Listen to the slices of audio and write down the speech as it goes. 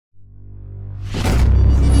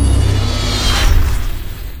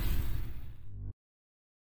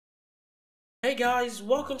Hey guys,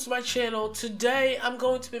 welcome to my channel. Today I'm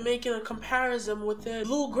going to be making a comparison with the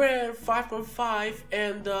Blu Grand 5.5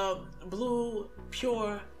 and the Blu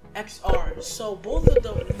Pure XR. So both of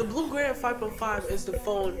them, the Blu Grand 5.5 is the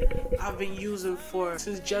phone I've been using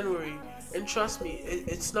since January, and trust me,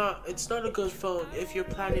 it's not a good phone if you're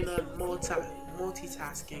planning on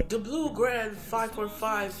multitasking. The Blu Grand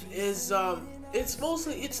 5.5 is it's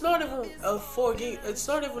not even a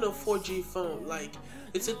 4G phone. Like,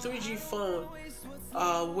 it's a 3G phone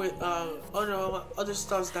with other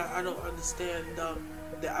stuff that I don't understand. The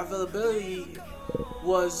availability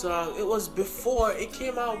was it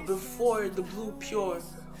came out before the Blu Pure,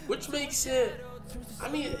 which makes it,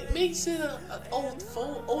 it makes it an old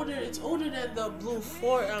phone, it's older than the Blu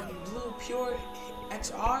Pure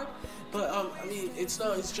XR, but it's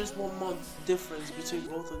not, it's just 1 month difference between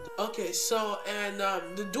both of them. Okay, so, and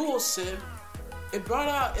the dual SIM, they both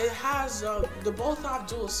have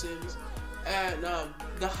dual SIMs, and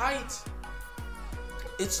the height,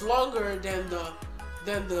 it's longer than the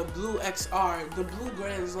Blu XR. The Blu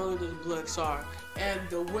Grand is longer than the Blu XR, and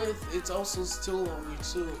the width, it's also still longer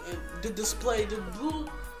too. And the display, the Blu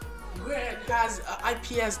Grand has an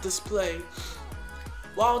IPS display,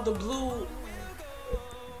 while the Blu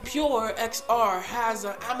Pure XR has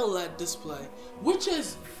an AMOLED display, which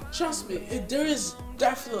is, trust me, there is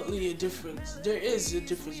definitely a difference. There is a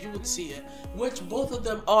difference. You would see it. Which both of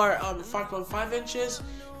them are 5.5 inches,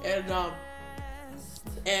 and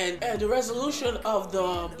the resolution of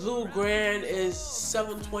the Blu Grand is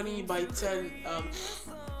 720 by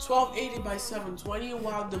 1280 by 720,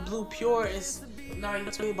 while the Blu Pure is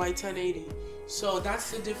 920 by 1080. So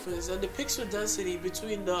that's the difference. And the pixel density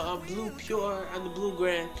between the Blu Pure and the Blu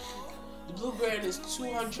Grand. The Blu Grand is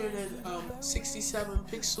 267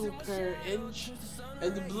 pixels per inch,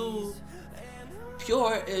 and the Blu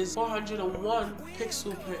Pure is 401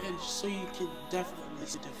 pixels per inch. So you can definitely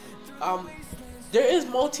see the difference. There is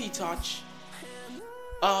multi-touch,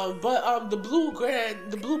 but the Blu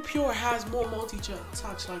Pure has more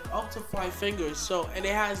multi-touch, like up to 5 fingers. So, and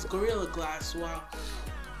it has Gorilla Glass,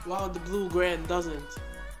 while the Blu Grand doesn't.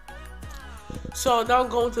 So now I'm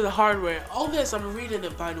going to the hardware. All this I'm reading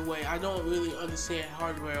it, by the way. I don't really understand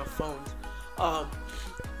hardware of phones.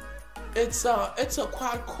 It's a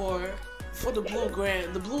quad core for the Blu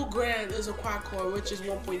Grand. The Blu Grand is a quad core, which is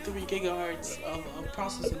 1.3 gigahertz of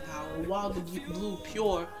processing power, while the Blu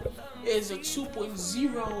Pure is a 2.0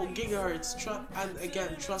 gigahertz. And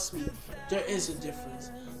again, trust me, there is a difference.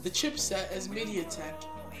 The chipset is MediaTek.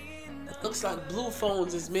 Looks like Blue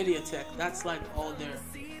phones is MediaTek. That's like all their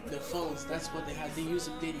phones. That's what they have. They use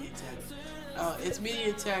a MediaTek. It's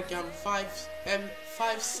MediaTek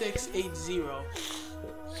M5680.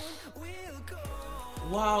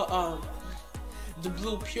 While the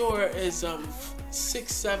Blu Pure is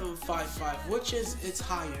 6755, which is, it's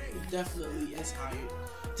higher. It definitely is higher.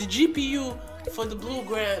 The GPU for the Blu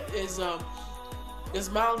Grand is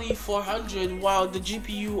Mali 400, while the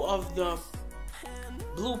GPU of the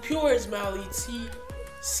Blu Pure is Mali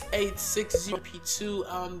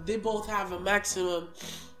T860P2. They both have a maximum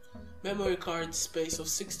memory card space of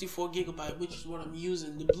 64 gigabyte, which is what I'm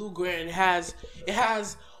using. The Blu Grand has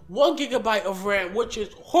 1 gigabyte of RAM, which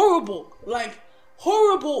is horrible, like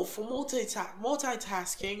horrible for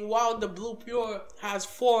multitasking, while the Blu Pure has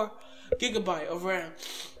 4 gigabyte of RAM.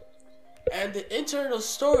 And the internal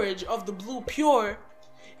storage of the Blu Pure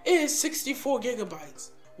is 64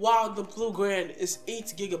 gigabytes, while the Blu Grand is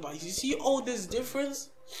 8 gigabytes. You see all this difference?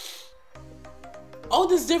 All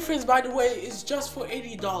this difference, by the way, is just for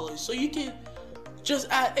 $80. So you can just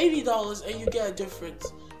add $80 and you get a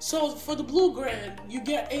difference. So for the Blu Grand, you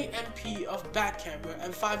get 8 MP of back camera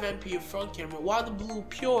and 5 MP of front camera, while the Blu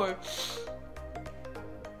Pure,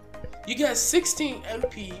 you get 16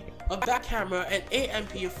 MP of back camera and 8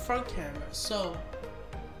 MP of front camera. So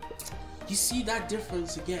you see that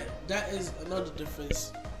difference again. That is another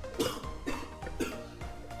difference.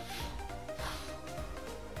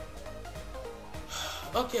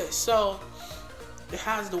 Okay, so it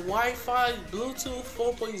has the Wi-Fi, Bluetooth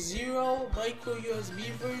 4.0, micro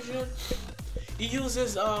USB version. It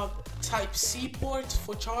uses Type-C ports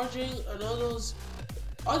for charging and all those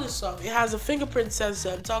other stuff. It has a fingerprint sensor.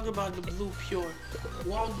 I'm talking about the Blu Pure,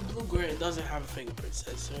 while the Blu Grand doesn't have a fingerprint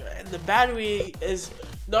sensor. And the battery is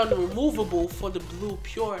non-removable for the Blu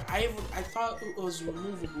Pure. I thought it was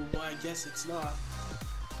removable, but I guess it's not.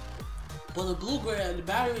 But the Blu Grand, the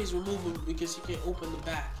battery is removable because you can open the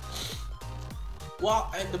back.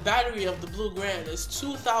 And the battery of the Blu Grand is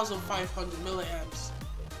 2,500 milliamps.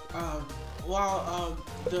 While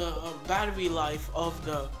the battery life of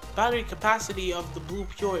the battery capacity of the Blu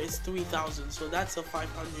Pure is 3,000, so that's a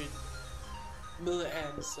 500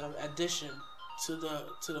 milliamps addition to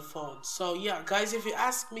the phone. So yeah, guys, if you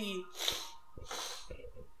ask me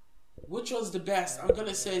which one's the best, I'm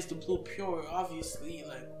gonna say it's the Blu Pure, obviously,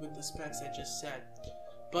 like with the specs I just said.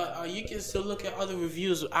 But you can still look at other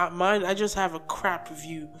reviews. Mine, I just have a crap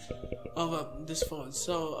review of this phone.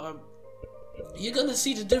 So you're gonna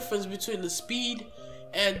see the difference between the speed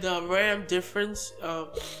and the RAM difference.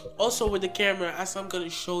 Also with the camera, as I'm gonna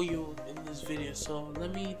show you in this video. So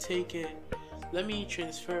let me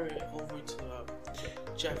transfer it over to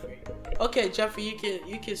Jeffrey. Okay, Jeffrey,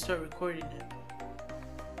 you can start recording it.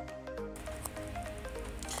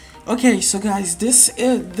 Okay, so guys,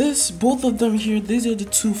 both of them here, these are the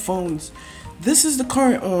two phones. This is the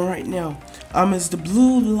current one right now. It's the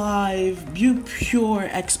Blu Pure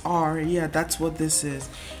XR. Yeah, that's what this is.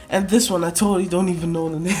 And this one, I totally don't even know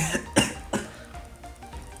the name.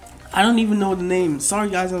 I don't even know the name.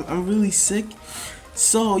 Sorry guys, I'm really sick.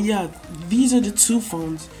 So yeah, these are the two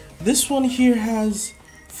phones. This one here has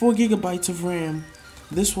 4 GB of RAM.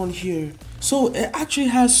 This one here, so it actually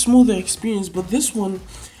has smoother experience, but this one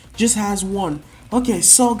just has 1. Okay,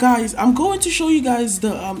 so guys, I'm going to show you guys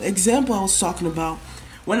the example I was talking about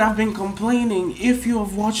when I've been complaining. If you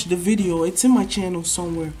have watched the video, it's in my channel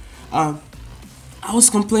somewhere. I was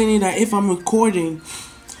complaining that if I'm recording,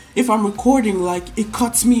 like, it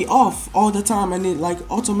cuts me off all the time and it like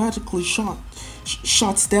automatically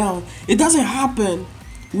shuts down. It doesn't happen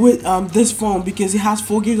with this phone because it has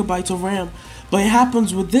 4 GB of RAM, but it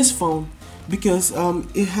happens with this phone because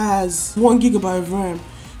it has 1 GB of RAM.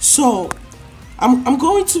 So I'm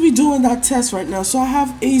going to be doing that test right now. So I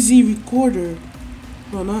have AZ Recorder,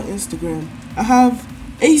 no, not Instagram. I have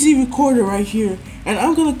AZ Recorder right here, and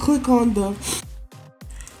I'm gonna click on the.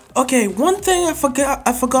 Okay, one thing I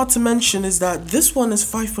forgot to mention is that this one is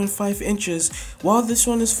 5.5 inches, while this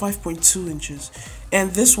one is 5.2 inches,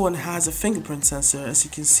 and this one has a fingerprint sensor, as you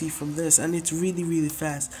can see from this, and it's really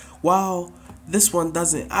fast. While this one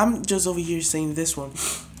doesn't. I'm just over here saying this one.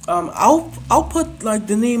 I'll put like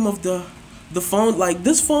the name of the phone. Like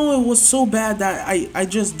this phone, it was so bad that I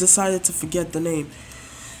just decided to forget the name.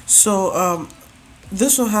 So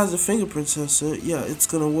this one has a fingerprint sensor. Yeah, it's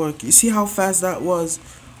gonna work. You see how fast that was?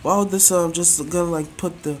 Wow, this just gonna like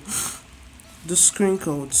put the screen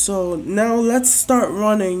code. So now let's start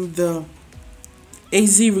running the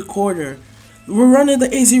AZ recorder. We're running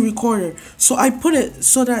the AZ recorder. So I put it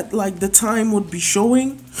so that like the time would be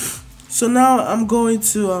showing. So now I'm going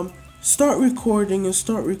to start recording,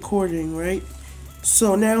 right?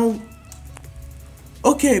 So now,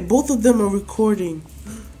 okay, both of them are recording.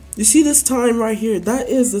 You see this time right here? That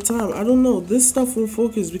is the time. I don't know. This stuff won't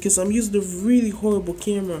focus because I'm using a really horrible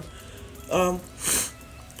camera.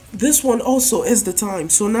 This one also is the time.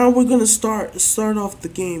 So now we're gonna start off the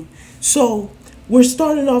game. So we're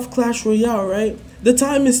starting off Clash Royale, right? The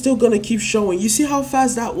time is still gonna keep showing. You see how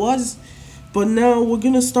fast that was? But now we're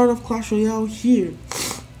gonna start off Clash Royale here.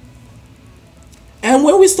 And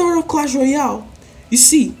when we start off Clash Royale, you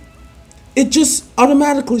see, it just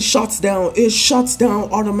automatically shuts down. It shuts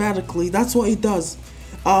down automatically. That's what it does.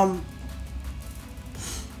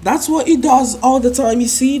 That's what it does all the time. You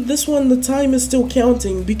see, this one, the time is still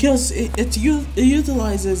counting because it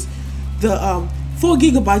utilizes the 4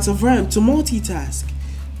 GB of RAM to multitask.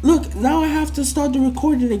 Look, now I have to start the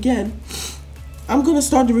recording again. I'm gonna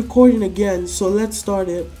start the recording again, so let's start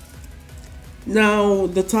it. Now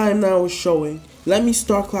the time now is showing. Let me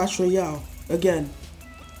start Clash Royale again.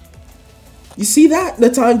 You see that? The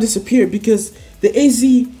time disappeared because the AZ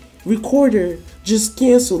recorder just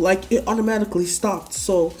canceled, like it automatically stopped.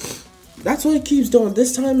 So that's what it keeps doing.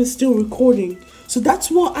 This time it's still recording. So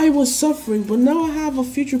that's what I was suffering, but now I have a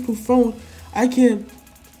future-proof phone. I can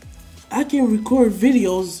record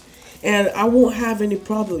videos and I won't have any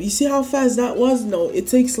problem. You see how fast that was? No, it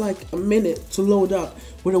takes like a minute to load up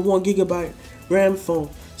with a 1 GB RAM phone.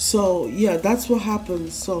 So yeah, that's what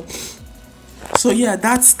happens. So yeah,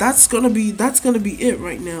 that's gonna be it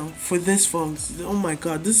right now for this phone. Oh my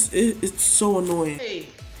god, it's so annoying. Hey,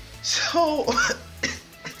 so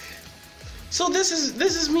this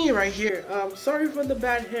is me right here. Sorry for the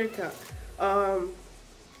bad haircut.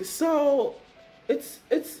 So it's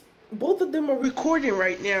both of them are recording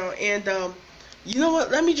right now, and you know what?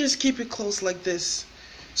 Let me just keep it close like this.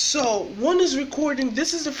 So one is recording.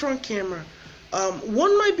 This is the front camera.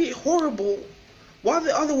 One might be horrible while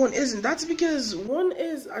the other one isn't. That's because one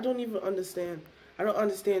is, I don't even understand. I don't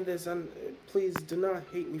understand this, and please do not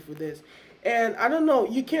hate me for this. And I don't know,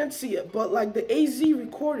 you can't see it, but like the AZ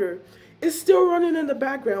recorder is still running in the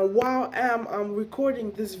background while I'm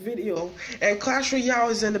recording this video, and Clash Royale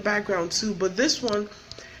is in the background too. But this one,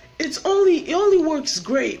 it only works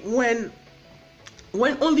great when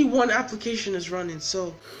when only one application is running.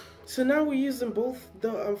 So now we're using both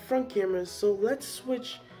the front cameras. So let's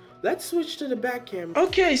switch to the back camera.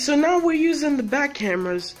 Okay, so now we're using the back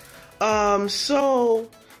cameras. So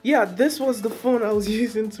yeah, this was the phone I was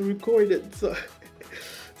using to record it.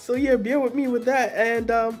 So yeah, bear with me with that. And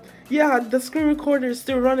yeah, the screen recorder is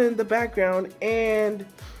still running in the background. And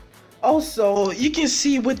also, you can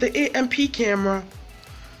see with the 8MP camera,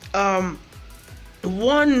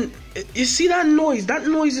 you see that noise? That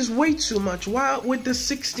noise is way too much. While with the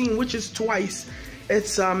 16, which is twice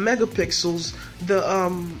its megapixels, the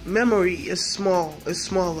memory is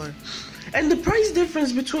smaller. And the price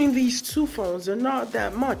difference between these two phones are not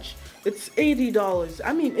that much. It's $80.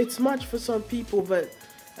 I mean, it's much for some people, but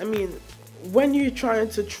I mean, when you're trying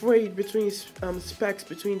to trade between specs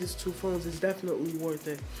between these two phones, it's definitely worth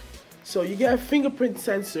it. So you get a fingerprint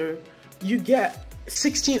sensor, you get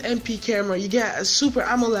 16MP camera, you get a Super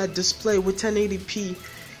AMOLED display with 1080p,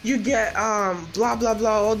 you get blah blah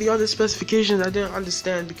blah, all the other specifications I didn't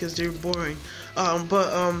understand because they're boring.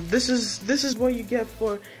 But this is what you get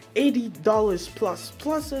for $80 plus.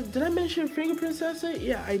 Plus, did I mention fingerprint sensor?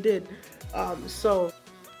 Yeah, I did. So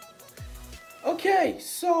okay,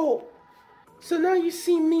 so now you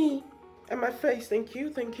see me and my face. Thank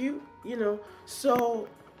you. You know, so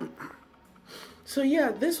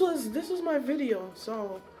yeah, this was my video.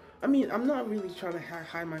 So I mean, I'm not really trying to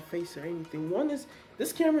hide my face or anything. One is,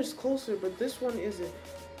 this camera is closer, but this one isn't.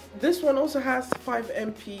 This one also has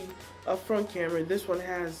 5MP front camera. This one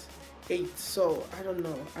has 8. So I don't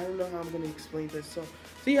know how I'm gonna explain this. So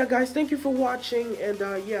yeah, guys, thank you for watching, and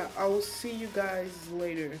yeah, I will see you guys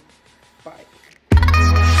later. Bye.